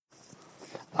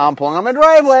I'm pulling on my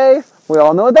driveway. We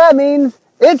all know what that means.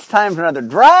 It's time for another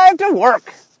drive to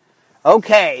work.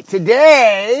 Okay,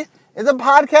 today is a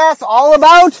podcast all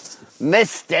about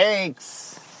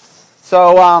mistakes.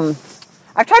 So,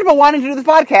 I've talked about wanting to do this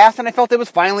podcast, and I felt it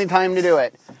was finally time to do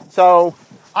it. So,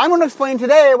 I'm going to explain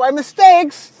today why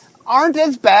mistakes aren't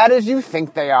as bad as you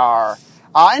think they are.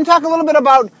 And talk a little bit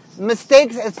about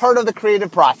mistakes as part of the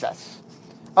creative process.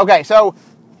 Okay, so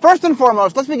first and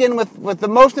foremost, let's begin with the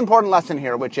most important lesson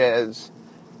here, which is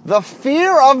the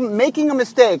fear of making a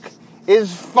mistake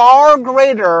is far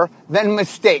greater than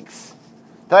mistakes.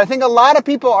 That I think a lot of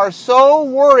people are so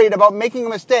worried about making a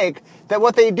mistake that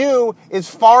what they do is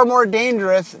far more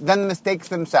dangerous than the mistakes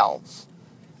themselves.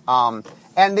 What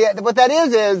that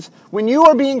is when you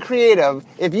are being creative,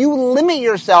 if you limit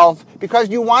yourself because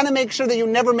you want to make sure that you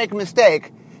never make a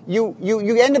mistake, you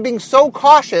end up being so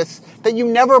cautious that you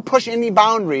never push any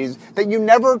boundaries, that you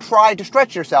never try to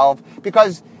stretch yourself,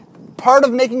 because part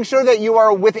of making sure that you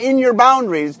are within your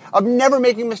boundaries of never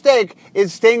making a mistake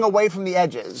is staying away from the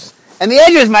edges. And the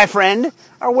edges, my friend,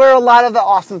 are where a lot of the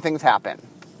awesome things happen.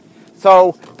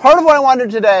 So part of what I want to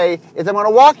do today is I'm going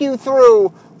to walk you through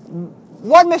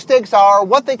what mistakes are,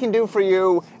 what they can do for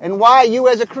you, and why you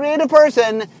as a creative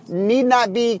person need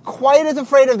not be quite as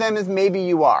afraid of them as maybe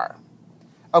you are.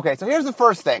 Okay, so here's the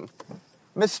first thing.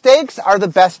 Mistakes are the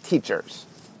best teachers.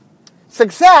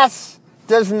 Success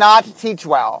does not teach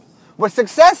well. What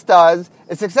success does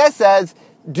is success says,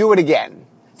 do it again.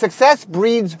 Success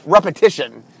breeds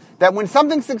repetition. That when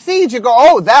something succeeds, you go,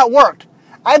 oh, that worked.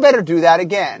 I better do that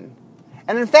again.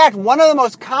 And in fact, one of the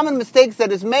most common mistakes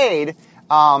that is made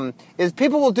is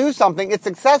people will do something, it's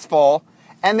successful,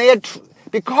 and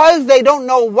because they don't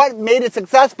know what made it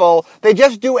successful, they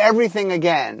just do everything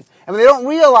again. And what they don't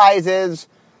realize is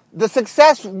the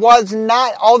success was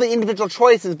not all the individual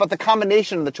choices, but the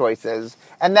combination of the choices.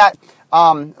 And that,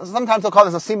 sometimes they'll call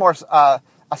this a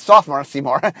sophomore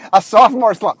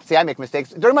slump. See, I make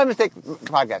mistakes. During my mistake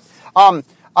podcast.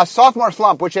 A sophomore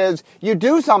slump, which is you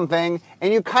do something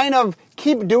and you kind of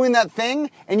keep doing that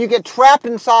thing and you get trapped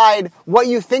inside what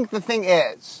you think the thing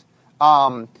is.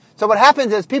 So what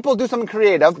happens is people do something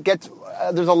creative,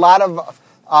 there's a lot of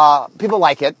people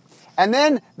like it, and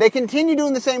then they continue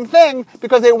doing the same thing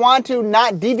because they want to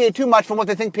not deviate too much from what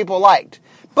they think people liked.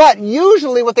 But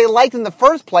usually what they liked in the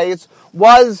first place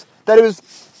was that it was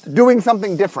doing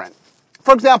something different.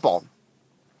 For example,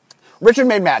 Richard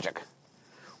made magic.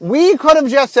 We could have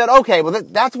just said, okay, well,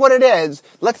 that's what it is.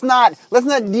 Let's not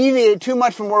deviate too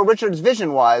much from where Richard's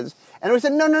vision was. And we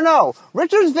said, no.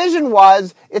 Richard's vision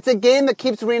was, it's a game that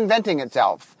keeps reinventing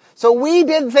itself. So we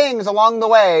did things along the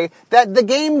way that the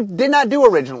game did not do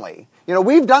originally. You know,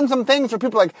 we've done some things where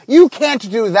people are like, you can't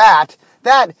do that.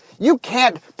 You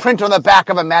can't print on the back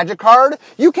of a magic card.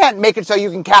 You can't make it so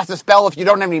you can cast a spell if you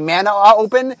don't have any mana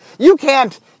open. You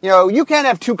can't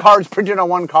have two cards printed on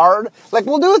one card. Like,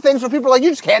 we'll do things where people are like,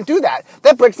 you just can't do that.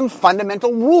 That breaks some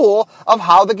fundamental rule of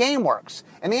how the game works.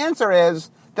 And the answer is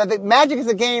that Magic is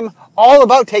a game all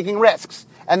about taking risks.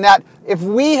 And that if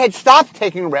we had stopped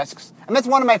taking risks, and that's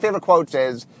one of my favorite quotes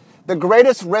is, the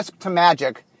greatest risk to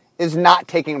Magic is not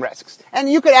taking risks.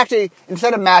 And you could actually,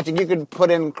 instead of Magic, you could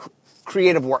put in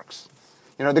creative works.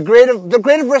 You know, the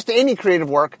greatest risk to any creative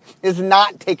work is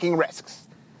not taking risks.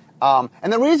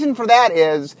 And the reason for that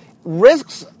is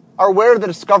risks are where the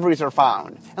discoveries are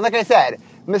found. And like I said,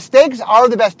 mistakes are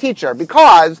the best teacher,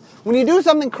 because when you do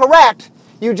something correct,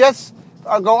 you just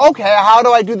go, okay, how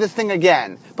do I do this thing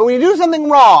again? But when you do something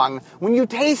wrong, when you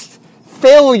taste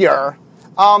failure,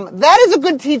 that is a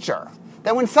good teacher.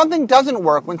 That when something doesn't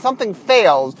work, when something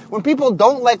fails, when people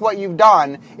don't like what you've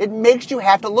done, it makes you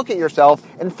have to look at yourself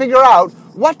and figure out,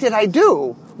 what did I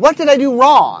do? What did I do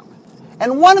wrong?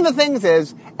 And one of the things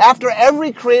is, after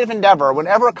every creative endeavor,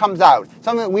 whenever it comes out,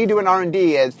 something that we do in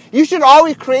R&D is, you should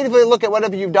always creatively look at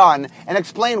whatever you've done and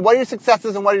explain what are your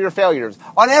successes and what are your failures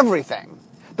on everything.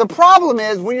 The problem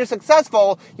is, when you're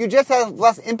successful, you just have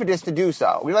less impetus to do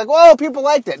so. You're like, whoa, people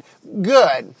liked it.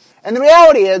 Good. And the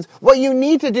reality is, what you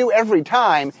need to do every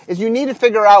time is you need to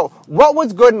figure out what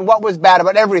was good and what was bad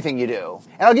about everything you do.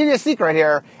 And I'll give you a secret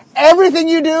here. Everything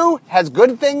you do has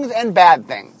good things and bad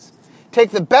things.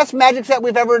 Take the best magic set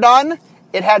we've ever done,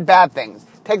 it had bad things.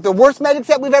 Take the worst magic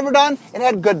set we've ever done, it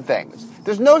had good things.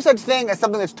 There's no such thing as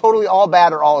something that's totally all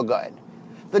bad or all good.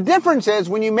 The difference is,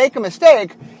 when you make a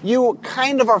mistake, you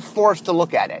kind of are forced to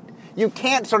look at it. You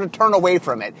can't sort of turn away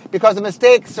from it, because the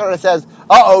mistake sort of says,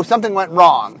 uh-oh, something went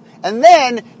wrong. And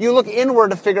then you look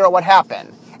inward to figure out what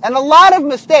happened. And a lot of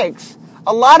mistakes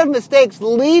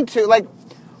lead to, like,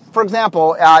 for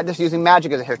example, just using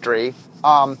magic as a history,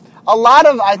 a lot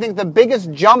of, I think, the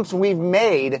biggest jumps we've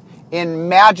made in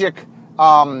Magic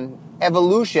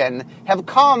evolution have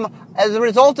come as a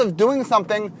result of doing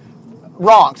something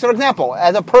wrong. So, for example,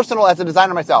 as a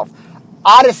designer myself,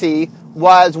 Odyssey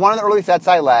was one of the early sets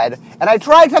I led, and I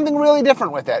tried something really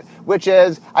different with it, which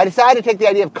is I decided to take the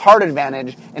idea of card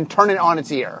advantage and turn it on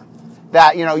its ear.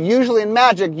 That, usually in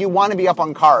Magic, you want to be up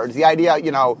on cards. The idea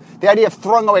of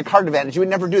throwing away card advantage, you would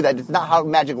never do that. It's not how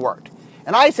Magic worked.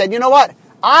 And I said, you know what?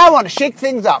 I want to shake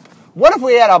things up. What if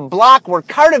we had a block where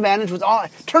card advantage was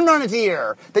turned on its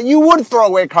ear? That you would throw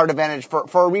away card advantage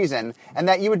for a reason, and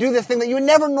that you would do this thing that you would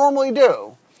never normally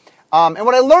do. And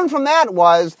what I learned from that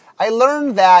was, I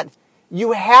learned that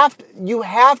you have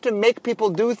to make people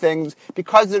do things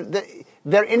because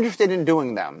they're interested in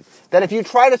doing them. That if you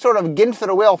try to sort of get into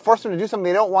the wheel, force them to do something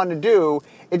they don't want to do,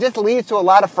 it just leads to a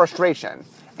lot of frustration.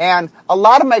 And a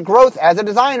lot of my growth as a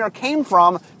designer came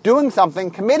from doing something,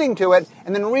 committing to it,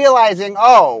 and then realizing,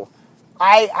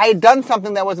 I had done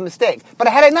something that was a mistake. But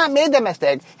had I not made that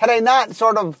mistake, had I not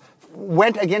sort of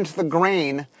went against the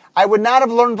grain, I would not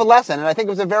have learned the lesson. And I think it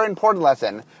was a very important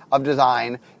lesson of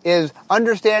design, is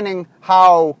understanding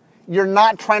how you're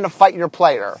not trying to fight your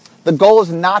player. The goal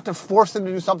is not to force them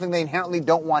to do something they inherently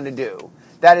don't want to do.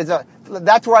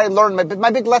 That's where I learned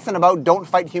my big lesson about don't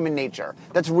fight human nature.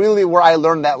 That's really where I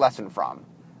learned that lesson from.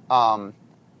 Or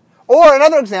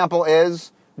another example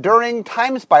is during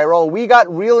Time Spiral, we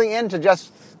got really into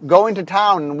just going to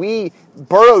town and we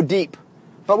burrowed deep.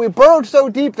 But we burrowed so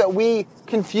deep that we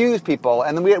confused people,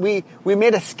 and then we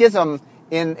made a schism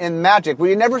in Magic we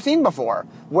had never seen before,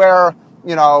 where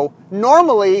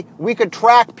normally we could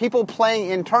track people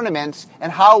playing in tournaments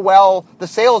and how well the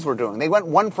sales were doing. They went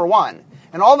 1 for 1.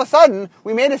 And all of a sudden,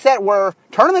 we made a set where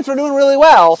tournaments were doing really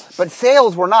well, but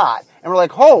sales were not. And we're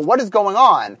like, what is going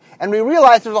on? And we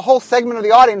realized there's a whole segment of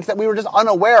the audience that we were just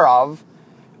unaware of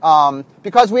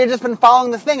because we had just been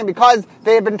following this thing. And because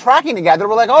they had been tracking together,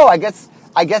 we're like, I guess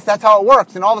that's how it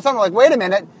works. And all of a sudden, we're like, wait a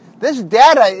minute. This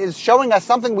data is showing us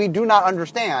something we do not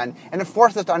understand, and it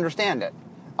forced us to understand it.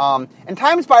 And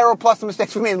Time Spiral plus the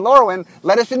mistakes we made in Lorwyn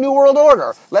led us to New World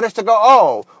Order. Led us to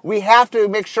go, we have to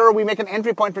make sure we make an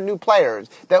entry point for new players.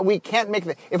 That we can't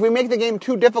if we make the game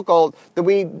too difficult,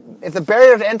 if the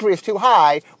barrier to entry is too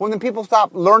high, then people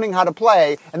stop learning how to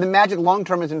play, and the Magic long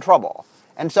term is in trouble.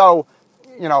 And so,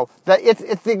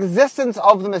 it's the existence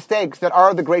of the mistakes that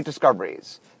are the great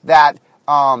discoveries.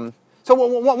 So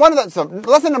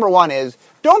lesson number 1 is,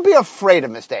 don't be afraid of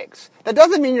mistakes. That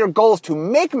doesn't mean your goal is to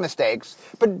make mistakes,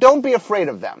 but don't be afraid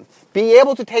of them. Be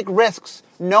able to take risks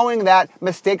knowing that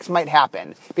mistakes might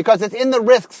happen, because it's in the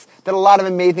risks that a lot of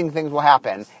amazing things will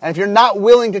happen. And if you're not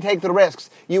willing to take the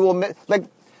risks, you will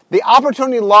the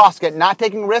opportunity lost at not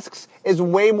taking risks is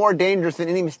way more dangerous than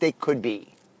any mistake could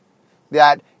be.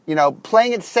 That,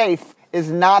 playing it safe is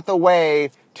not the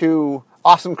way to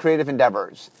awesome creative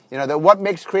endeavors. That what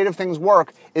makes creative things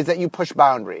work is that you push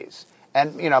boundaries.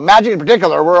 And, Magic in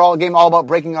particular, we're all about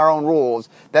breaking our own rules.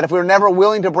 That if we're never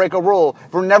willing to break a rule,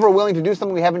 if we're never willing to do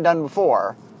something we haven't done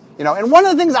before, and one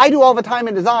of the things I do all the time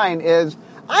in design is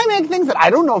I make things that I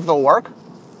don't know if they'll work.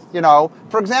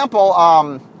 For example,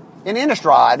 in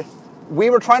Innistrad, we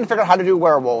were trying to figure out how to do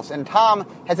werewolves, and Tom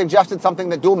had suggested something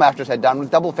that Duel Masters had done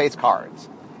with double face cards.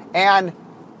 And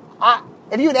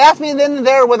if you'd asked me then and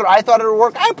there whether I thought it would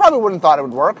work, I probably wouldn't have thought it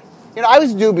would work. I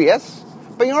was dubious.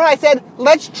 But you know what I said?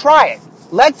 Let's try it.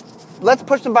 Let's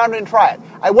push the boundary and try it.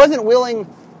 I wasn't willing.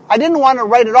 I didn't want to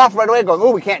write it off right away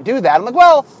going, we can't do that. I'm like,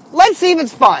 well, let's see if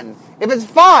it's fun. If it's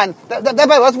fun,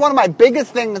 that's one of my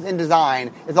biggest things in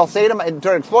design, is I'll say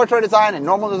during exploratory design and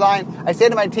normal design, I say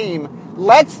to my team,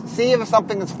 let's see if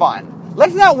something is fun.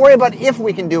 Let's not worry about if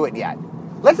we can do it yet.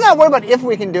 Let's not worry about if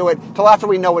we can do it till after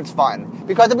we know it's fun.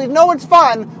 Because if we know it's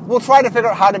fun, we'll try to figure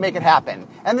out how to make it happen.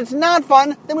 And if it's not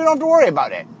fun, then we don't have to worry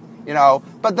about it.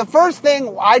 But the first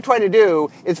thing I try to do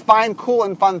is find cool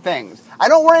and fun things. I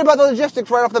don't worry about the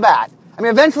logistics right off the bat. I mean,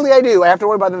 eventually I do. I have to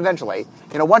worry about them eventually.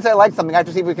 Once I like something, I have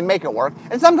to see if we can make it work.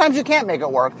 And sometimes you can't make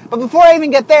it work. But before I even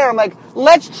get there, I'm like,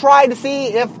 let's try to see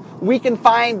if we can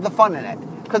find the fun in it.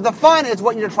 Because the fun is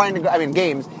what you're trying to,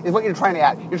 games is what you're trying to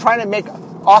add. You're trying to make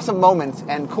awesome moments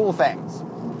and cool things.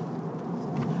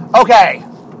 Okay.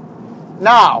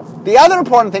 Now, the other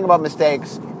important thing about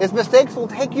mistakes is mistakes will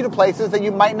take you to places that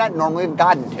you might not normally have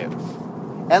gotten to.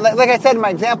 And like I said in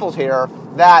my examples here,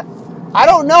 that I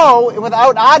don't know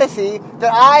without Odyssey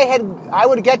that I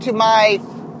would get to my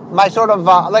sort of,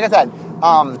 like I said,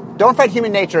 don't fight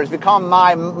human nature has become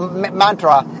my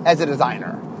mantra as a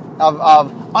designer.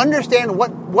 Of understand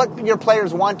what your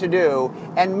players want to do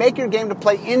and make your game to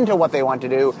play into what they want to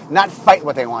do, not fight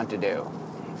what they want to do.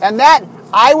 And that,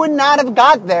 I would not have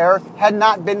got there had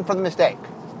not been for the mistake.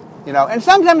 And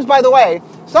sometimes, by the way,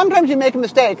 sometimes you make a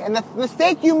mistake, and the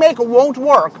mistake you make won't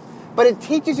work, but it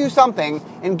teaches you something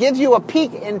and gives you a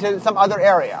peek into some other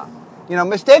area.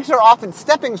 Mistakes are often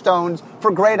stepping stones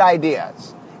for great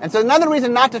ideas. And so another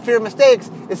reason not to fear mistakes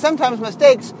is sometimes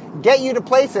mistakes get you to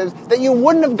places that you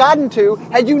wouldn't have gotten to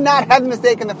had you not had the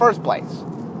mistake in the first place.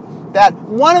 That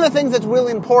one of the things that's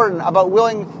really important about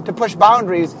willing to push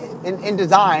boundaries in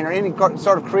design or any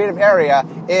sort of creative area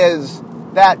is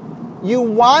that you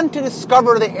want to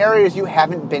discover the areas you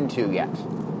haven't been to yet.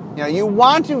 You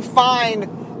want to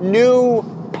find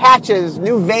new patches,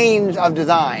 new veins of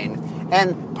design.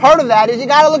 And part of that is you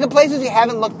got to look at places you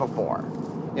haven't looked before.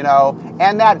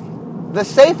 And that the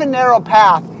safe and narrow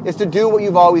path is to do what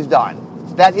you've always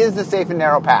done. That is the safe and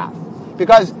narrow path.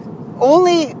 Because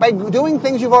only by doing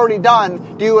things you've already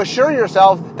done do you assure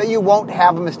yourself that you won't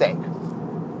have a mistake.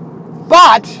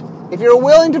 But if you're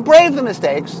willing to brave the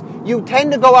mistakes, you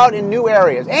tend to go out in new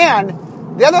areas.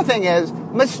 And the other thing is,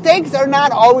 mistakes are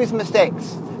not always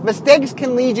mistakes. Mistakes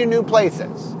can lead you new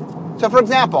places. So for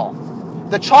example,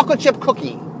 the chocolate chip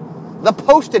cookie, the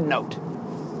Post-it note,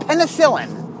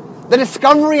 penicillin, the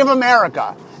discovery of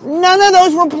America. None of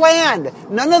those were planned.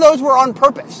 None of those were on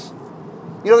purpose.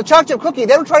 The chocolate chip cookie,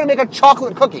 they were trying to make a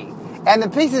chocolate cookie, and the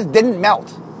pieces didn't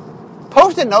melt.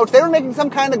 Post-it notes, they were making some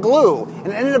kind of glue, and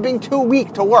it ended up being too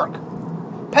weak to work.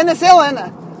 Penicillin,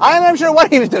 I'm not sure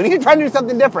what he was doing. He was trying to do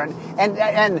something different, and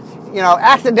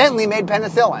accidentally made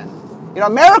penicillin.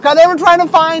 America, they were trying to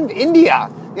find India.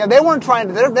 They weren't trying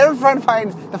to. They were trying to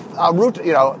find the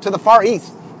route, to the Far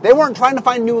East. They weren't trying to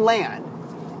find new land.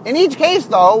 In each case,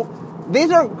 though, these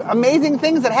are amazing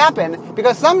things that happen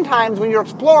because sometimes when you're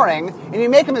exploring and you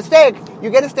make a mistake,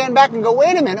 you get to stand back and go,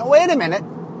 wait a minute,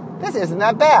 this isn't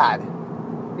that bad.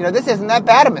 This isn't that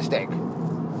bad a mistake.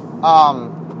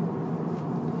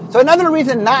 So another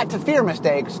reason not to fear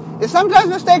mistakes is sometimes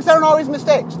mistakes aren't always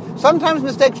mistakes. Sometimes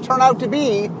mistakes turn out to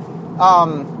be,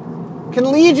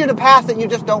 can lead you to paths that you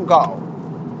just don't go.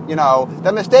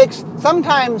 The mistakes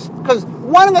sometimes, because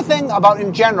one of the things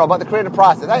in general about the creative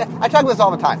process, I talk about this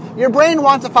all the time. Your brain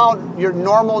wants to follow your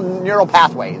normal neural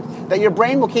pathways, that your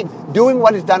brain will keep doing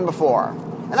what it's done before.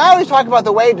 And I always talk about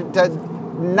the way to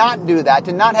not do that,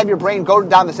 to not have your brain go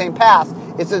down the same path,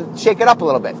 is to shake it up a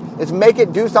little bit. It's make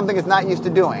it do something it's not used to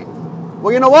doing.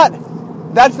 Well, you know what?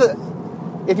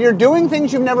 If you're doing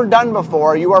things you've never done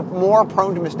before, you are more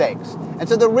prone to mistakes. And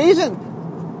so the reason,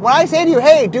 when I say to you,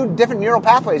 hey, do different neural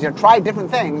pathways, try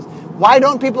different things, why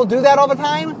don't people do that all the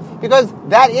time? Because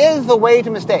that is the way to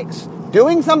mistakes.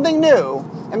 Doing something new,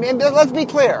 and let's be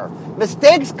clear,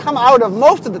 mistakes come out of,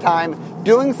 most of the time,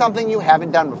 doing something you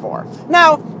haven't done before.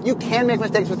 Now, you can make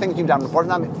mistakes with things you've done before,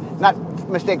 not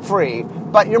mistake-free,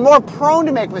 but you're more prone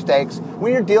to make mistakes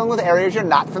when you're dealing with areas you're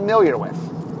not familiar with.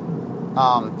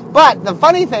 But the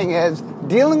funny thing is,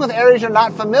 dealing with areas you're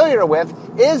not familiar with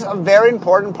is a very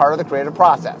important part of the creative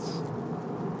process.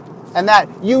 And that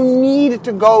you need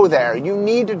to go there, you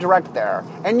need to direct there,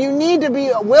 and you need to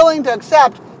be willing to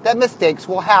accept that mistakes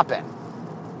will happen.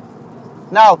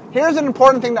 Now, here's an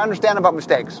important thing to understand about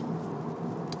mistakes,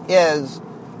 is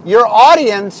your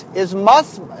audience is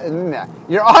much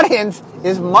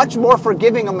more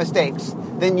forgiving of mistakes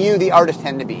than you, the artist,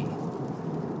 tend to be.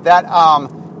 That,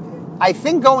 I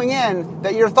think going in,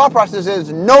 that your thought process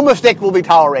is, no mistake will be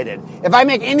tolerated. If I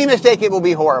make any mistake, it will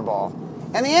be horrible.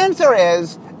 And the answer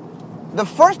is, the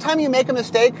first time you make a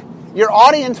mistake, your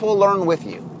audience will learn with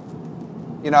you.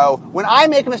 When I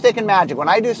make a mistake in magic, when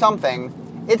I do something,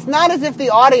 it's not as if the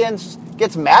audience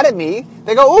gets mad at me.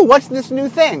 They go, oh, what's this new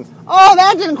thing? Oh,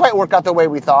 that didn't quite work out the way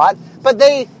we thought. But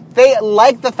they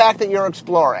like the fact that you're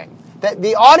exploring. That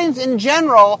the audience in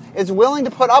general is willing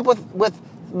to put up with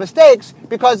mistakes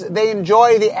because they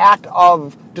enjoy the act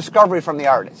of discovery from the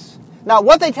artist. Now,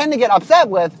 what they tend to get upset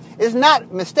with is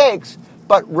not mistakes,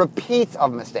 but repeats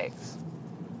of mistakes.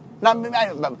 Now, when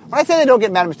I say they don't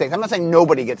get mad at mistakes, I'm not saying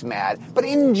nobody gets mad, but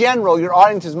in general, your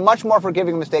audience is much more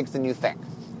forgiving of mistakes than you think.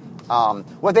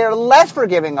 What they're less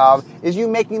forgiving of is you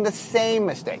making the same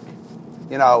mistake.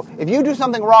 If you do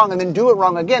something wrong and then do it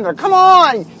wrong again, they're, come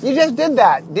on, you just did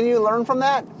that. Didn't you learn from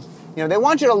that? They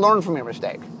want you to learn from your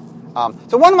mistake.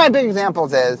 So one of my big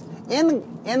examples is, in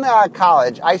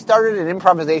college, I started an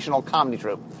improvisational comedy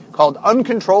troupe called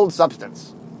Uncontrolled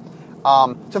Substance.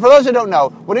 So for those who don't know,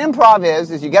 what improv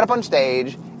is you get up on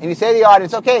stage and you say to the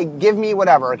audience, okay, give me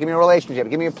whatever, give me a relationship,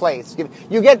 give me a place.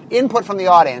 You get input from the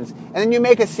audience, and then you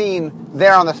make a scene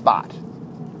there on the spot.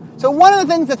 So one of the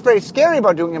things that's very scary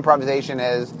about doing improvisation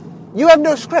is you have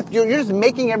no script. You're just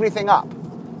making everything up.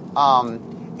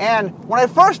 And when I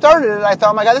first started it, I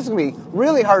thought, oh my God, this is going to be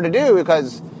really hard to do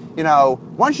because,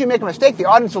 once you make a mistake, the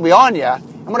audience will be on you.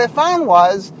 And what I found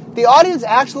was the audience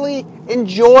actually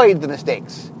enjoyed the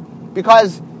mistakes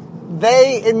because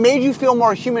it made you feel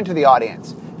more human to the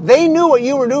audience. They knew what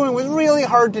you were doing was really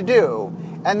hard to do.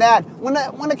 And that when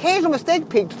an occasional mistake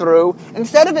peeked through,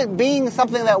 instead of it being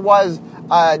something that was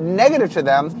negative to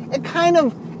them,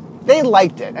 they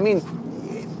liked it. I mean,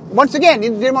 once again, you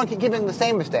didn't want to keep making the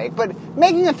same mistake, but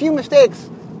making a few mistakes,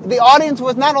 the audience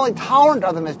was not only tolerant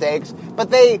of the mistakes, but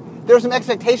there was some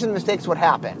expectation the mistakes would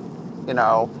happen,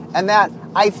 and that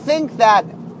I think that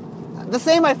the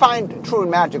same I find true in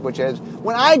magic, which is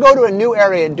when I go to a new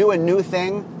area and do a new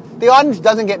thing, the audience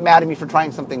doesn't get mad at me for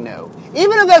trying something new.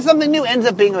 Even if that something new ends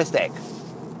up being a mistake.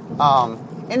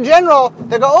 In general,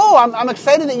 they go, oh, I'm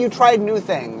excited that you tried new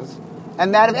things.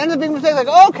 And that if it ends up being a mistake, like,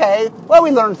 oh, okay, well,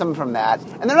 we learned something from that.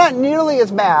 And they're not nearly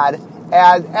as mad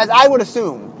as I would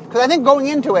assume. Because I think going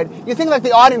into it, you think like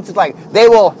the audience is like,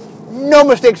 no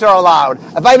mistakes are allowed.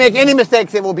 If I make any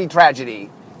mistakes, it will be tragedy.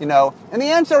 And the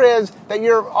answer is that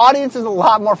your audience is a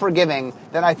lot more forgiving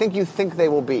than I think you think they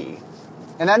will be.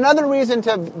 And another reason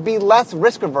to be less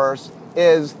risk-averse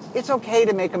is it's okay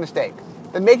to make a mistake.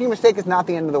 But making a mistake is not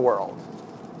the end of the world.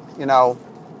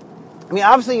 I mean,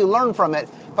 obviously you learn from it,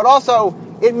 but also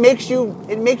it makes you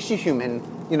human.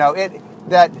 You don't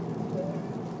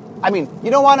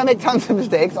want to make tons of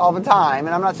mistakes all the time,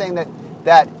 and I'm not saying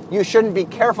that you shouldn't be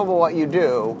careful with what you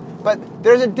do, but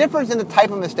there's a difference in the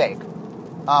type of mistake.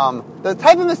 The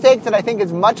type of mistake that I think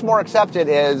is much more accepted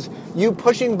is you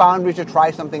pushing boundaries to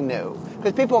try something new,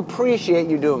 because people appreciate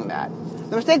you doing that.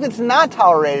 The mistake that's not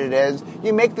tolerated is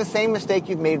you make the same mistake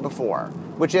you've made before,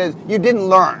 which is you didn't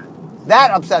learn.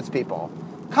 That upsets people.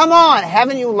 Come on,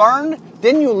 haven't you learned?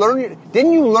 Didn't you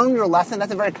learn your lesson?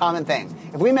 That's a very common thing.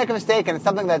 If we make a mistake and it's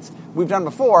something we've done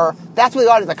before, that's what the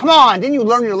audience is like, come on, didn't you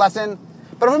learn your lesson?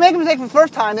 But if we make a mistake for the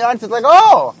first time, the audience is like,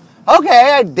 oh,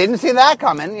 okay, I didn't see that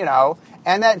coming,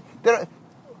 And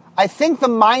I think the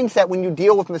mindset when you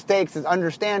deal with mistakes is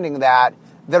understanding that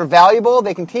they're valuable,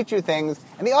 they can teach you things,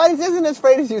 and the audience isn't as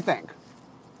afraid as you think.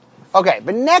 Okay,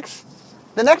 but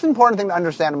the next important thing to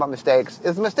understand about mistakes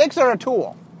is mistakes are a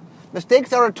tool.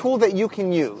 Mistakes are a tool that you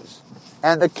can use.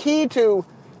 And the key to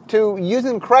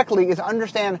using them correctly is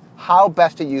understand how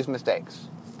best to use mistakes.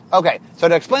 Okay, so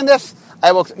to explain this,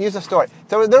 I will use a story.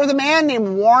 So there was a man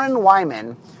named Warren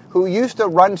Wyman who used to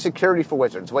run security for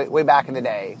Wizards way back in the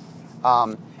day.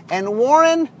 And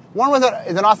Warren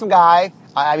is an awesome guy.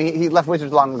 I mean, he left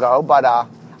Wizards long ago, but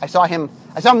I saw him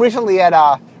recently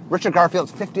at Richard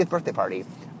Garfield's 50th birthday party.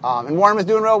 And Warren was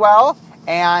doing real well.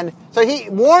 And so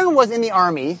Warren was in the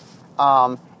Army,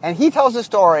 and he tells a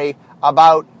story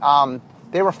about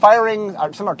they were firing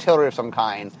some artillery of some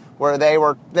kind, where there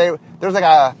was like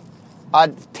a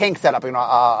tank set up,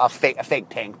 a fake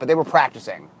tank, but they were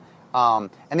practicing. And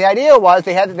the idea was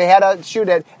they had to shoot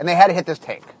it, and they had to hit this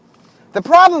tank. The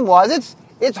problem was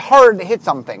it's hard to hit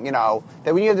something, that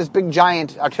when you have this big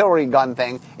giant artillery gun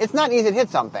thing, it's not easy to hit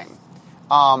something.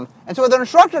 And so what the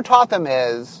instructor taught them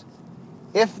is,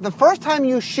 if the first time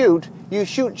you shoot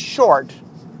short,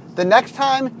 the next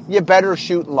time you better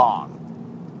shoot long.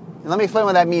 And let me explain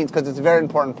what that means, because it's a very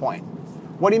important point.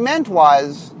 What he meant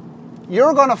was,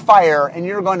 you're going to fire and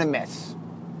you're going to miss.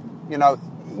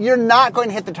 You're not going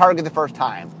to hit the target the first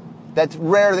time. That's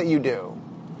rare that you do.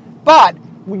 But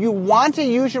you want to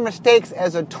use your mistakes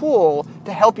as a tool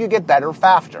to help you get better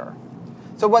faster.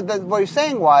 So what he's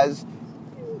saying was,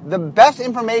 the best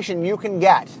information you can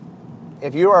get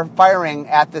if you are firing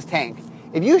at this tank,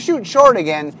 if you shoot short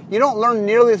again, you don't learn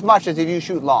nearly as much as if you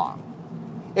shoot long.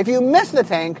 If you miss the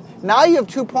tank, now you have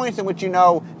 2 points in which you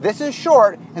know this is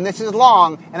short and this is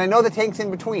long, and I know the tank's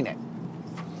in between it.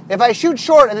 If I shoot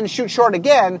short and then shoot short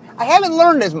again, I haven't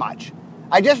learned as much.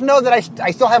 I just know that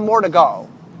I still have more to go.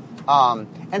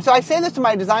 And so I say this to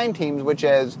my design teams, which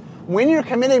is, when you're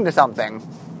committing to something,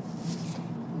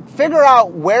 figure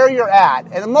out where you're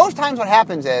at. And most times what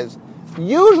happens is,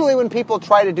 usually when people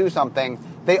try to do something,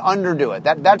 they underdo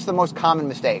it. That's the most common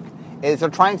mistake, is they're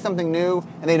trying something new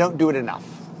and they don't do it enough.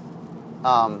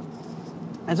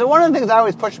 And so one of the things I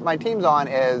always push my teams on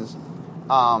is,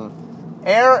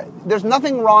 there's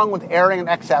nothing wrong with erring in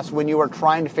excess when you are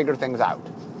trying to figure things out.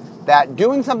 That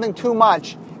doing something too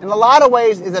much, in a lot of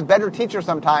ways, is a better teacher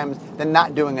sometimes than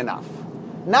not doing enough.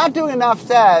 Not doing enough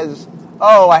says,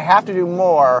 oh, I have to do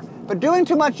more. But doing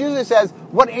too much usually says,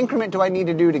 what increment do I need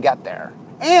to do to get there?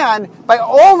 And by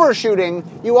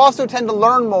overshooting, you also tend to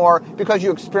learn more because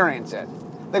you experience it.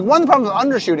 Like, one of the problems with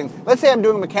undershooting, let's say I'm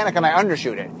doing a mechanic and I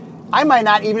undershoot it. I might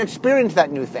not even experience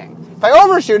that new thing. If I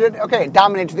overshoot it, okay, it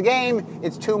dominates the game.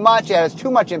 It's too much. It has too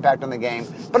much impact on the game.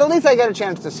 But at least I get a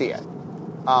chance to see it.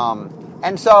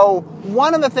 And so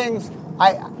one of the things,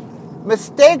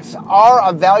 mistakes are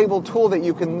a valuable tool that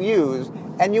you can use,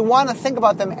 and you want to think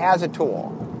about them as a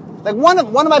tool. Like one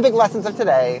of my big lessons of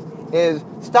today is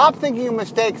stop thinking of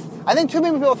mistakes. I think too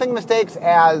many people think of mistakes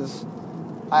as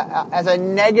a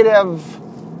negative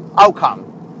outcome,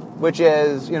 which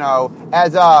is,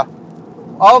 as a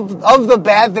of the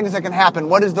bad things that can happen,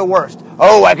 what is the worst?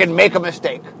 Oh, I can make a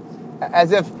mistake.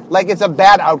 As if, like, it's a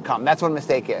bad outcome. That's what a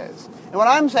mistake is. And what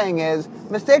I'm saying is,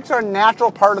 mistakes are a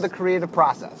natural part of the creative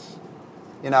process.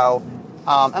 I'm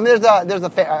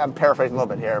paraphrasing a little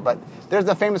bit here, but there's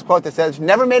a famous quote that says,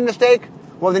 never made a mistake,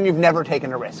 well, then you've never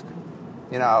taken a risk.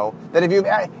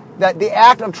 That the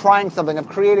act of trying something, of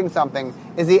creating something,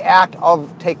 is the act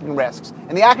of taking risks.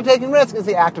 And the act of taking risks is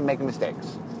the act of making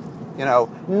mistakes.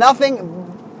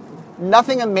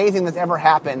 Nothing amazing that's ever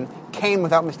happened came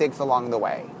without mistakes along the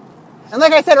way. And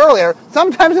like I said earlier,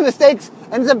 sometimes the mistakes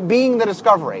ends up being the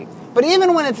discovery. But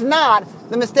even when it's not,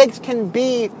 the mistakes can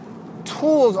be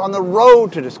tools on the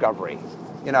road to discovery.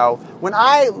 When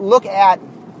I look at,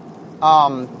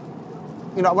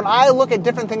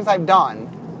 different things I've done,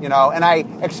 and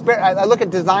I look at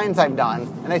designs I've done,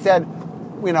 and I said,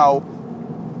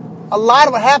 a lot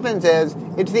of what happens is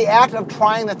it's the act of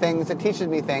trying the things that teaches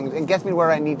me things and gets me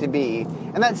where I need to be.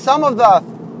 And that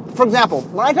for example,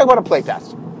 when I talk about a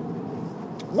playtest,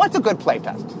 what's a good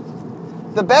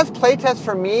playtest? The best playtest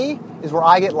for me is where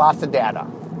I get lots of data.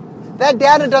 That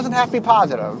data doesn't have to be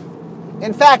positive.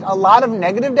 In fact, a lot of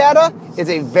negative data is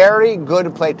a very good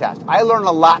playtest. I learn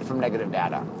a lot from negative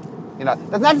data.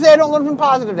 That's not to say I don't learn from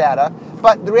positive data,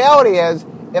 but the reality is,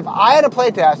 if I had a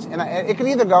playtest, and it could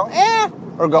either go,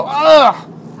 or go, ugh,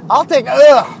 I'll take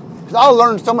ugh, because I'll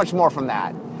learn so much more from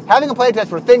that. Having a playtest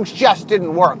where things just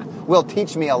didn't work will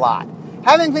teach me a lot.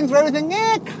 Having things where everything,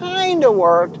 kind of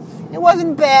worked. It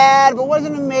wasn't bad, but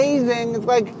wasn't amazing. It's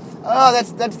like, oh,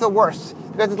 that's the worst.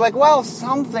 Because it's like, well,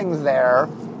 something's there.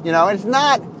 It's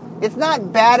not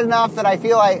bad enough that I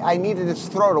feel I need to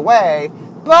just throw it away,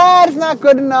 but it's not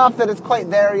good enough that it's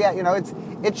quite there yet.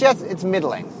 It's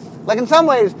middling. Like, in some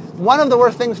ways, one of the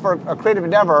worst things for a creative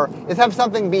endeavor is have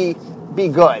something be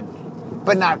good,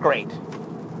 but not great.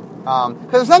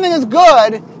 Because if something is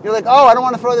good, you're like, oh, I don't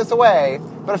want to throw this away.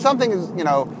 But if something is,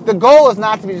 the goal is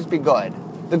not to just be good.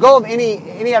 The goal of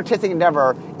any artistic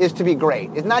endeavor is to be great.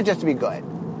 It's not just to be good.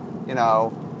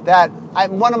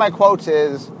 One of my quotes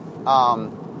is,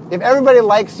 if everybody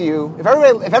likes you, if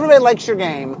everybody likes your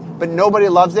game, but nobody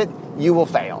loves it, you will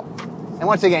fail. And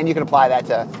once again, you can apply that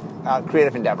to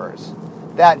creative endeavors.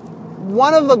 That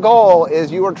one of the goal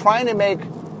is you are trying to make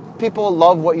people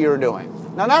love what you're doing.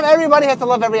 Now, not everybody has to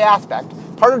love every aspect.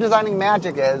 Part of designing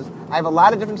Magic is I have a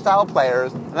lot of different style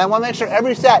players, and I want to make sure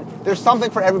every set, there's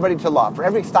something for everybody to love, for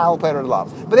every style player to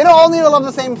love. But they don't all need to love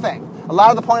the same thing. A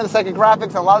lot of the point of the psychographics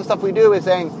and a lot of stuff we do is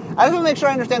saying, I just want to make sure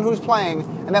I understand who's playing,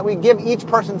 and that we give each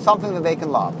person something that they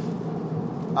can love.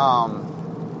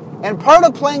 And part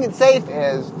of playing it safe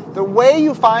is the way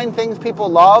you find things people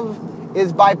love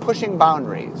is by pushing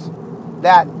boundaries.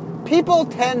 That people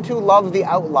tend to love the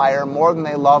outlier more than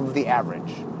they love the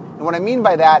average. And what I mean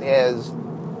by that is,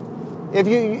 if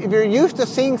you're used to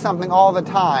seeing something all the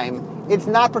time, it's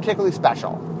not particularly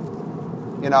special.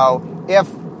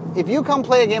 If you come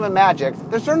play a game of Magic,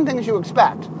 there's certain things you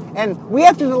expect. And we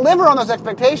have to deliver on those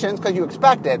expectations because you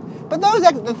expect it. But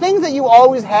the things that you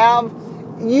always have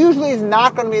usually is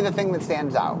not going to be the thing that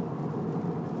stands out.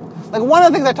 Like, one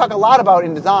of the things I talk a lot about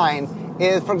in design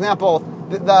is, for example,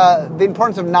 the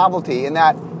importance of novelty, in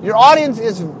that your audience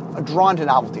is drawn to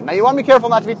novelty. Now, you want to be careful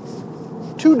not to be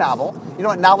too novel. You don't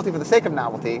want novelty for the sake of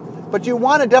novelty. But you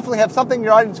want to definitely have something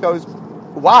your audience goes,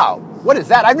 wow, what is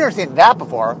that? I've never seen that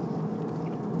before.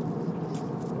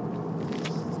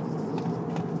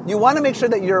 You want to make sure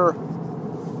that your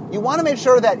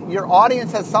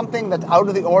audience has something that's out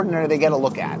of the ordinary they get a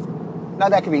look at. Now,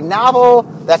 that could be novel,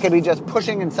 that could be just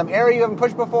pushing in some area you haven't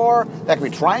pushed before, that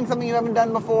could be trying something you haven't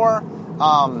done before.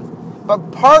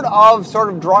 But part of sort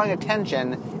of drawing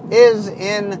attention is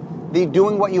in the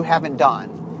doing what you haven't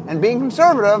done. And being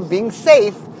conservative, being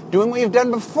safe, doing what you've done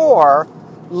before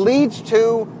leads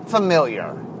to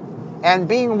familiar. And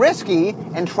being risky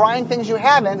and trying things you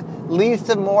haven't leads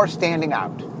to more standing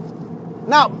out.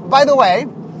 Now, by the way,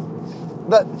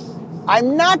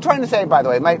 I'm not trying to say, by the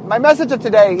way, my message of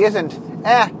today isn't,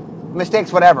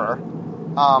 mistakes, whatever.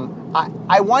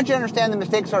 I want you to understand that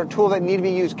mistakes are a tool that need to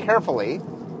be used carefully.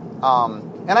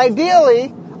 And ideally,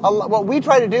 what we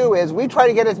try to do is we try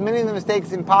to get as many of the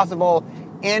mistakes as possible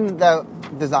in the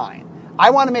design. I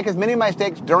want to make as many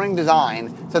mistakes during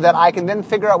design so that I can then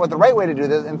figure out what the right way to do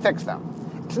this and fix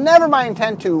them. It's never my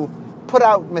intent to put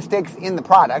out mistakes in the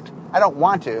product. I don't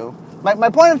want to. My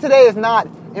point of today is not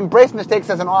embrace mistakes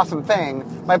as an awesome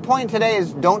thing. My point today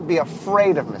is don't be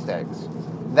afraid of mistakes.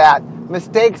 That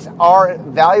mistakes are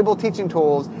valuable teaching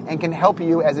tools and can help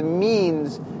you as a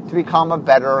means to become a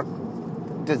better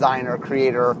designer,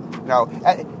 creator.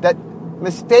 That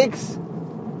mistakes,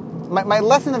 my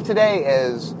lesson of today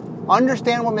is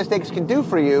understand what mistakes can do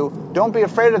for you, don't be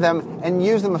afraid of them, and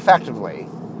use them effectively.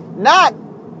 Not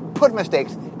put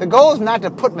mistakes. The goal is not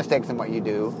to put mistakes in what you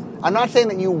do. I'm not saying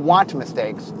that you want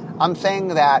mistakes. I'm saying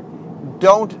that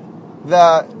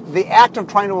the act of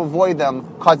trying to avoid them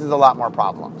causes a lot more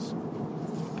problems.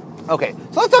 Okay,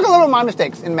 so let's talk a little about my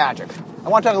mistakes in magic. I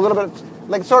want to talk a little bit,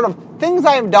 like sort of things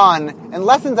I've done and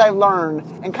lessons I've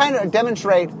learned and kind of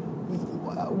demonstrate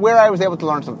where I was able to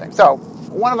learn some things. So,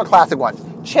 one of the classic ones,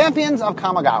 Champions of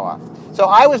Kamigawa. So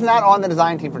I was not on the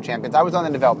design team for Champions. I was on the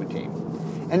development team.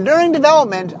 And during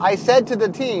development, I said to the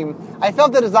team, I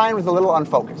felt the design was a little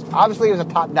unfocused. Obviously, it was a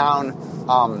top-down,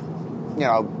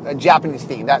 a Japanese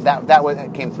theme.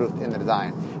 That came through in the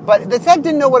design. But the set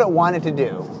didn't know what it wanted to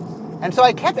do. And so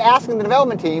I kept asking the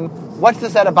development team, what's the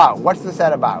set about? What's the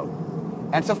set about?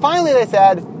 And so finally they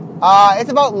said, it's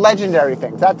about legendary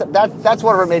things. That's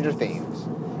one of our major themes.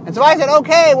 And so I said,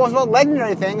 okay, well, it's about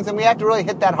legendary things, and we have to really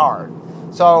hit that hard.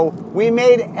 So we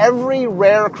made every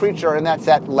rare creature in that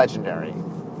set legendary.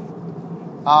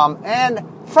 And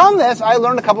from this, I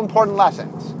learned a couple important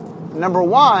lessons. Number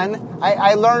one,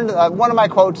 I learned one of my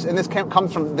quotes, and this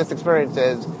comes from this experience,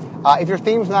 is, if your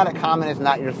theme's not a common, it's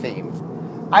not your theme.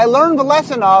 I learned the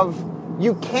lesson of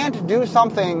you can't do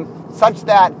something such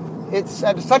that it's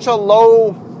at such a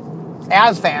low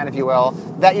ASFAN, if you will,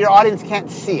 that your audience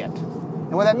can't see it.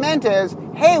 And what that meant is,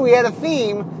 hey, we had a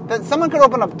theme that someone could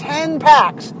open up 10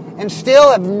 packs and still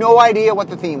have no idea what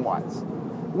the theme was.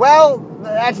 Well,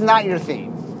 that's not your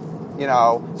theme,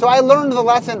 So I learned the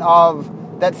lesson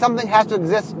of that something has to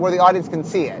exist where the audience can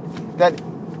see it. That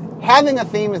having a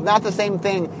theme is not the same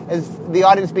thing as the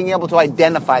audience being able to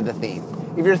identify the theme.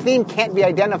 If your theme can't be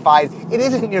identified, it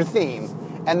isn't your theme.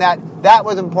 And that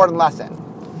was an important lesson.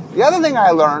 The other thing I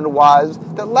learned was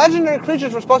that legendary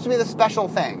creatures were supposed to be the special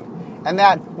thing. And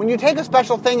that when you take a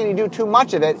special thing and you do too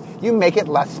much of it, you make it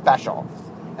less special.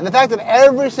 And the fact that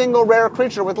every single rare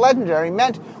creature was legendary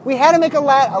meant we had to make a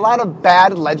lot of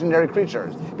bad legendary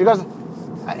creatures. Because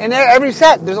in every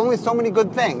set, there's only so many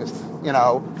good things.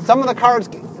 Some of the cards,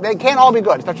 they can't all be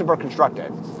good, especially if they're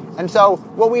constructed. And so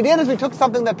what we did is we took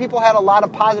something that people had a lot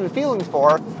of positive feelings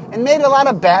for and made a lot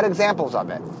of bad examples of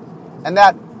it. And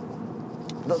that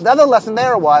the other lesson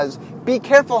there was be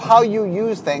careful how you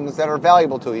use things that are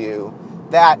valuable to you,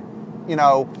 that,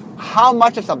 how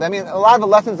much of something. I mean, a lot of the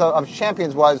lessons of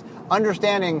Champions was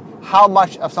understanding how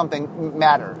much of something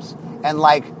matters. And,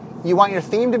 you want your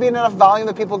theme to be in enough volume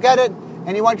that people get it,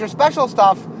 and you want your special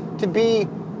stuff to be,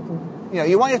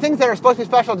 you want your things that are supposed to be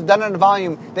special to done in a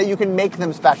volume that you can make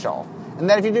them special. And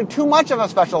that if you do too much of a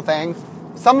special thing,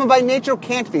 some by nature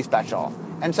can't be special.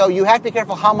 And so you have to be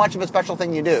careful how much of a special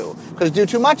thing you do. Because do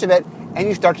too much of it, and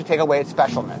you start to take away its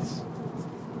specialness.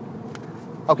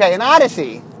 Okay, in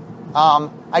Odyssey,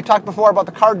 I talked before about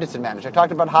the card disadvantage. I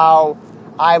talked about how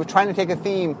I was trying to take a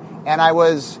theme, and I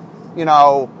was,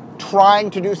 trying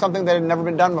to do something that had never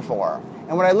been done before.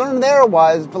 And what I learned there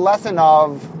was the lesson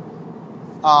of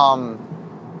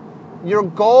your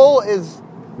goal is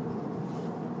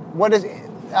what is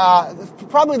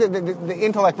probably the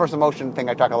intellect versus emotion thing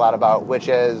I talk a lot about, which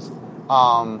is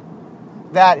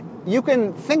that you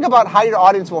can think about how your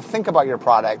audience will think about your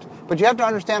product, but you have to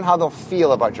understand how they'll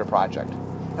feel about your project.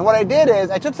 And what I did is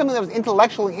I took something that was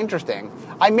intellectually interesting.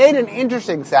 I made an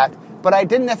interesting set, but I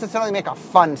didn't necessarily make a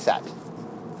fun set.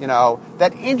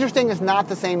 That interesting is not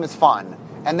the same as fun.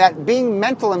 And that being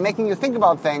mental and making you think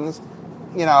about things,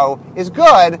 is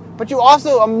good, but you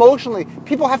also emotionally,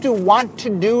 people have to want to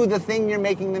do the thing you're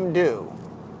making them do.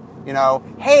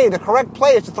 Hey, the correct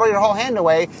play is to throw your whole hand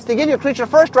away to give your creature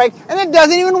first strike, and it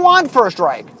doesn't even want first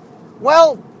strike.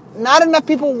 Well, not enough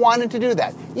people wanted to do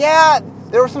that. Yeah,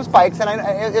 there were some spikes, and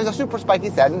it was a super spiky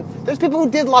set, and there's people who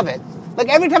did love it. Like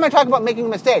every time I talk about making a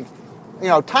mistake,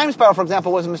 Time Spiral, for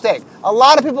example, was a mistake. A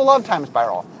lot of people loved Time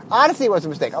Spiral. Odyssey was a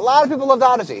mistake. A lot of people loved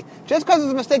Odyssey. Just because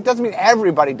it's a mistake doesn't mean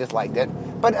everybody disliked it,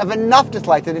 but if enough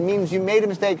disliked it, it means you made a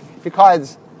mistake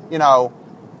because,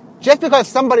 just because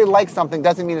somebody likes something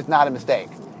doesn't mean it's not a mistake.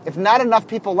 If not enough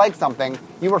people like something,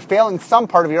 you were failing some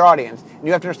part of your audience, and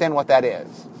you have to understand what that is.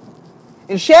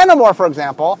 In Shadowmoor, for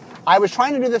example, I was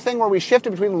trying to do this thing where we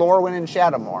shifted between Lorwyn and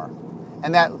Shadowmoor.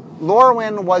 And that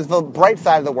Lorwyn was the bright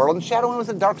side of the world, and Shadowrun was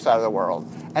the dark side of the world.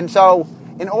 And so,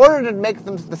 in order to make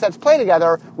the sets play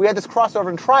together, we had this crossover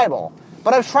in Tribal.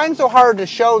 But I was trying so hard to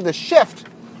show the shift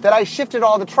that I shifted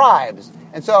all the tribes.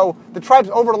 And so the tribes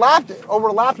overlapped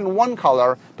in one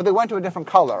color, but they went to a different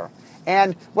color.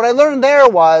 And what I learned there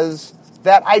was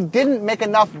that I didn't make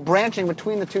enough branching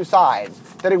between the two sides.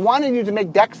 That I wanted you to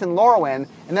make decks in Lorwyn,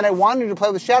 and then I wanted you to play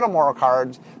with Shadowmoor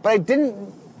cards, but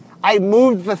I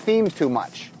moved the themes too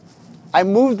much. I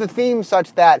moved the themes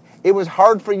such that it was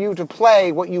hard for you to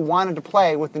play what you wanted to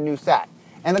play with the new set.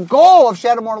 And the goal of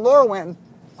Shadowmoor and Lorwyn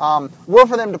were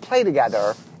for them to play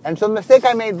together. And so the mistake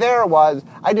I made there was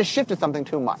I just shifted something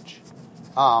too much.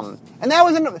 And that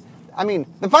was,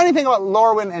 the funny thing about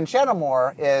Lorwyn and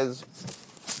Shadowmoor is,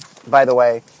 by the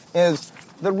way, is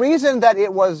the reason that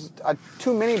it was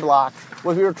too many blocks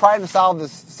was we were trying to solve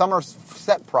this summer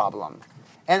set problem.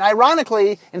 And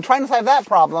ironically, in trying to solve that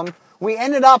problem, we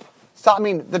ended up,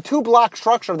 the two-block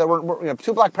structure that we're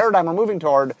two-block paradigm we're moving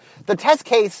toward, the test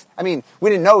case, we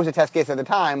didn't know it was a test case at the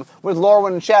time, was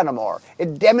Lorwyn and Shadowmoor.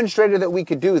 It demonstrated that we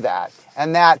could do that.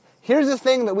 And that here's this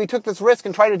thing that we took this risk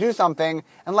and tried to do something,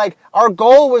 and our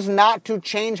goal was not to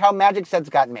change how Magic sets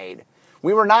got made.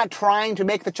 We were not trying to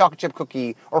make the chocolate chip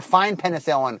cookie or find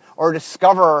penicillin or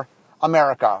discover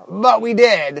America, but we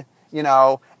did,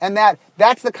 and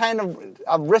that's the kind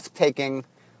of risk-taking.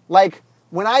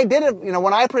 When I did it,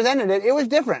 when I presented it, it was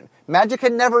different. Magic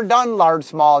had never done large,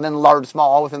 small, and then large, small,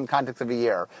 all within the context of a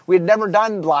year. We had never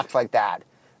done blocks like that,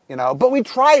 but we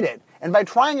tried it. And by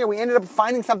trying it, we ended up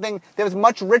finding something that was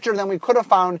much richer than we could have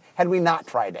found had we not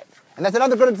tried it. And that's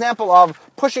another good example of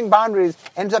pushing boundaries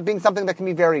ends up being something that can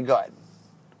be very good.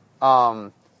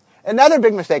 Another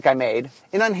big mistake I made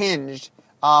in Unhinged,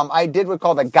 I did what's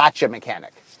called the gotcha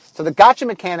mechanic. So the gotcha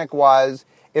mechanic was,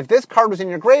 if this card was in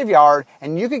your graveyard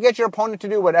and you could get your opponent to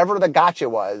do whatever the gotcha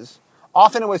was,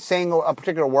 often it was saying a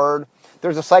particular word.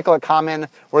 There's a cycle of common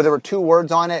where there were two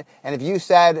words on it, and if you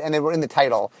said, and they were in the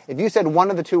title, if you said one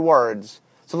of the two words,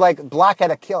 so Black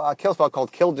had a kill spell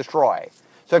called Kill Destroy.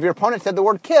 So if your opponent said the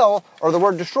word kill or the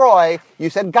word destroy, you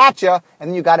said gotcha, and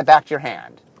then you got it back to your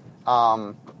hand.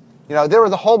 There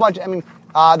was a whole bunch,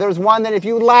 there was one that if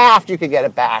you laughed, you could get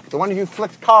it back. The one if you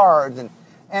flicked cards,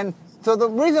 and so the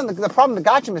problem with the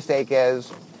gotcha mistake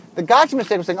is, the gotcha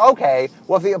mistake was saying, okay,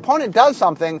 well, if the opponent does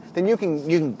something, then you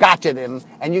can gotcha them,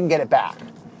 and you can get it back.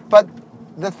 But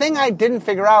the thing I didn't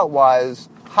figure out was,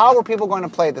 how were people going to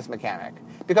play this mechanic?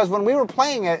 Because when we were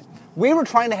playing it, we were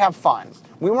trying to have fun.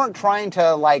 We weren't trying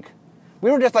to,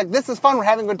 we were just this is fun, we're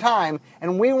having a good time,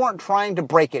 and we weren't trying to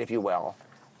break it, if you will.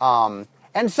 And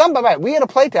we had a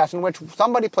playtest in which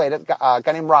somebody played it, a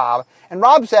guy named Rob, and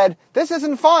Rob said, this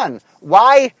isn't fun.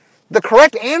 Why? The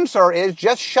correct answer is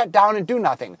just shut down and do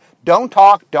nothing. Don't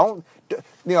talk,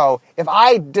 if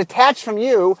I detach from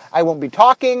you, I won't be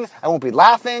talking, I won't be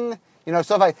laughing.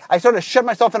 So if I sort of shut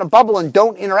myself in a bubble and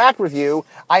don't interact with you,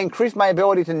 I increase my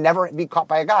ability to never be caught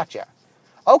by a gotcha.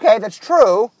 Okay, that's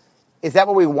true. Is that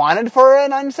what we wanted for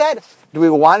an unset? Do we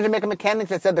want to make a mechanic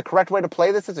that said the correct way to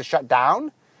play this is to shut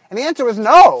down? And the answer was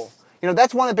no.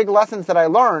 That's one of the big lessons that I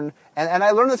learned, and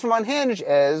I learned this from Unhinged,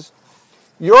 is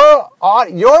your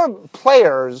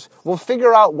players will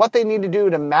figure out what they need to do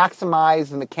to maximize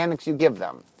the mechanics you give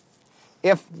them.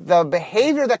 If the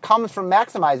behavior that comes from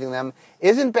maximizing them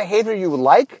isn't behavior you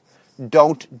like,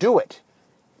 don't do it.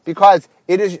 Because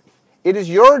it is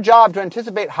your job to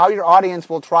anticipate how your audience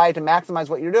will try to maximize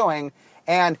what you're doing,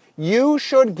 and you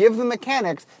should give them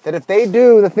mechanics that if they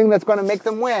do the thing that's going to make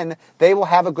them win, they will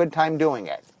have a good time doing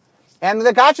it. And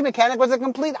the gotcha mechanic was the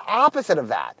complete opposite of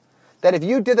that. That if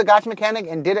you did the gotcha mechanic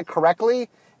and did it correctly,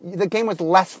 the game was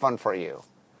less fun for you.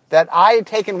 That I had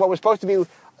taken what was supposed to be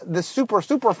the super,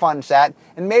 super fun set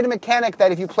and made a mechanic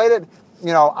that if you played it,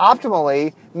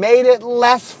 optimally, made it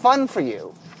less fun for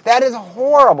you. That is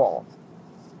horrible.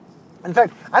 In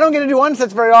fact, I don't get to do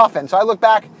unsets very often, so I look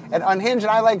back at Unhinged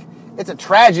and it's a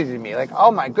tragedy to me.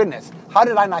 Oh my goodness, how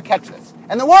did I not catch this?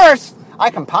 And the worst,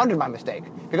 I compounded my mistake.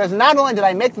 Because not only did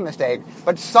I make the mistake,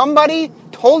 but somebody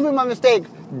told me my mistake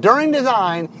during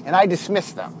design, and I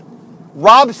dismissed them.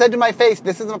 Rob said to my face,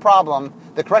 this isn't a problem.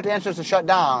 The correct answer is to shut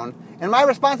down. And my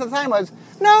response at the time was,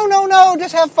 no,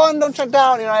 just have fun, don't shut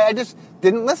down. I just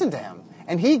didn't listen to him.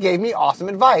 And he gave me awesome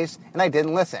advice, and I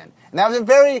didn't listen. And that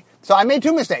was so I made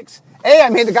two mistakes. A, I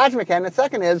made the gotcha mechanic. The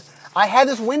second is, I had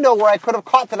this window where I could have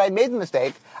caught that I made the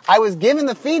mistake. I was given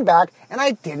the feedback, and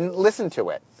I didn't listen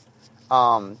to it.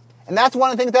 And that's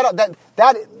one of the things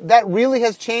that really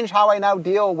has changed how I now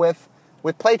deal with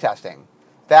playtesting.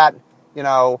 That,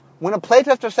 when a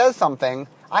playtester says something,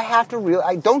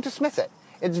 I don't dismiss it.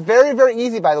 It's very, very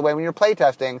easy, by the way, when you're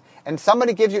playtesting, and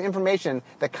somebody gives you information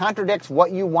that contradicts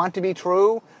what you want to be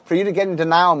true, for you to get in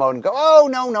denial mode and go, oh,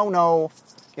 no.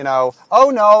 Oh,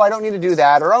 no, I don't need to do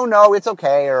that. Or, oh, no, it's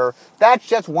okay. Or, that's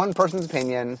just one person's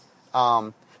opinion.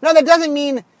 No, that doesn't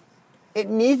mean it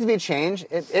needs to be changed.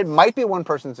 It might be one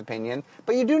person's opinion,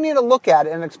 but you do need to look at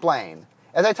it and explain.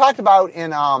 As I talked about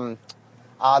in the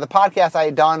podcast I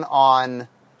had done on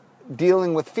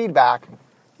dealing with feedback,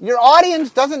 your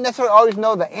audience doesn't necessarily always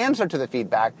know the answer to the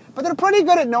feedback, but they're pretty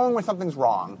good at knowing when something's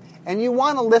wrong. And you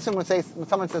want to listen when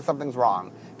someone says something's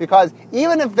wrong. Because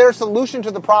even if their solution to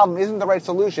the problem isn't the right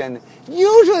solution,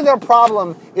 usually their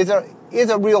problem is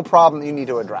a real problem that you need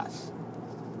to address.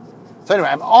 So anyway,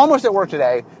 I'm almost at work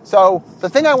today. So the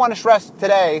thing I want to stress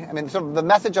today, so the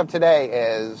message of today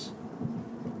is,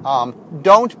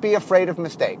 don't be afraid of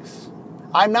mistakes.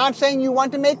 I'm not saying you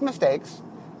want to make mistakes,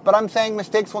 but I'm saying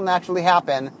mistakes will naturally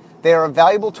happen. They are a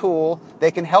valuable tool. They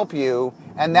can help you.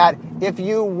 And that if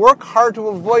you work hard to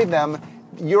avoid them,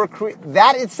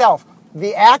 that itself,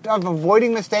 the act of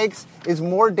avoiding mistakes is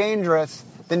more dangerous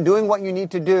than doing what you need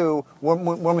to do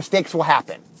where mistakes will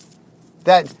happen.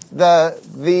 That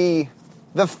the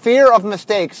fear of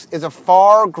mistakes is a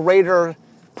far greater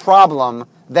problem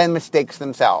than mistakes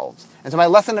themselves. And so my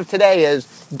lesson of today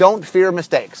is don't fear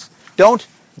mistakes. Don't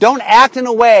act in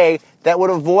a way that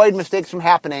would avoid mistakes from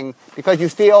happening because you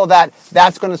feel that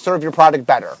that's going to serve your product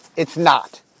better. It's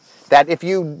not. That if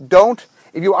you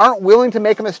aren't willing to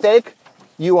make a mistake,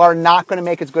 you are not going to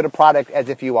make as good a product as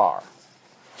if you are.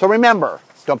 So remember,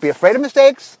 don't be afraid of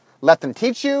mistakes. Let them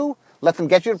teach you. Let them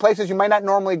get you to places you might not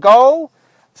normally go.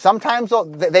 Sometimes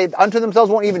they unto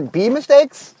themselves won't even be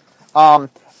mistakes.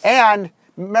 And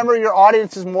remember, your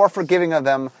audience is more forgiving of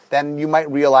them than you might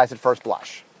realize at first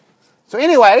blush. So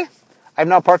anyway, I've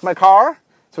now parked my car.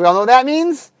 So we all know what that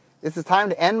means. This is time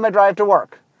to end my drive to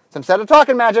work. So instead of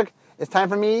talking magic, it's time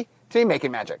for me to be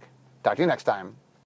making magic. Talk to you next time.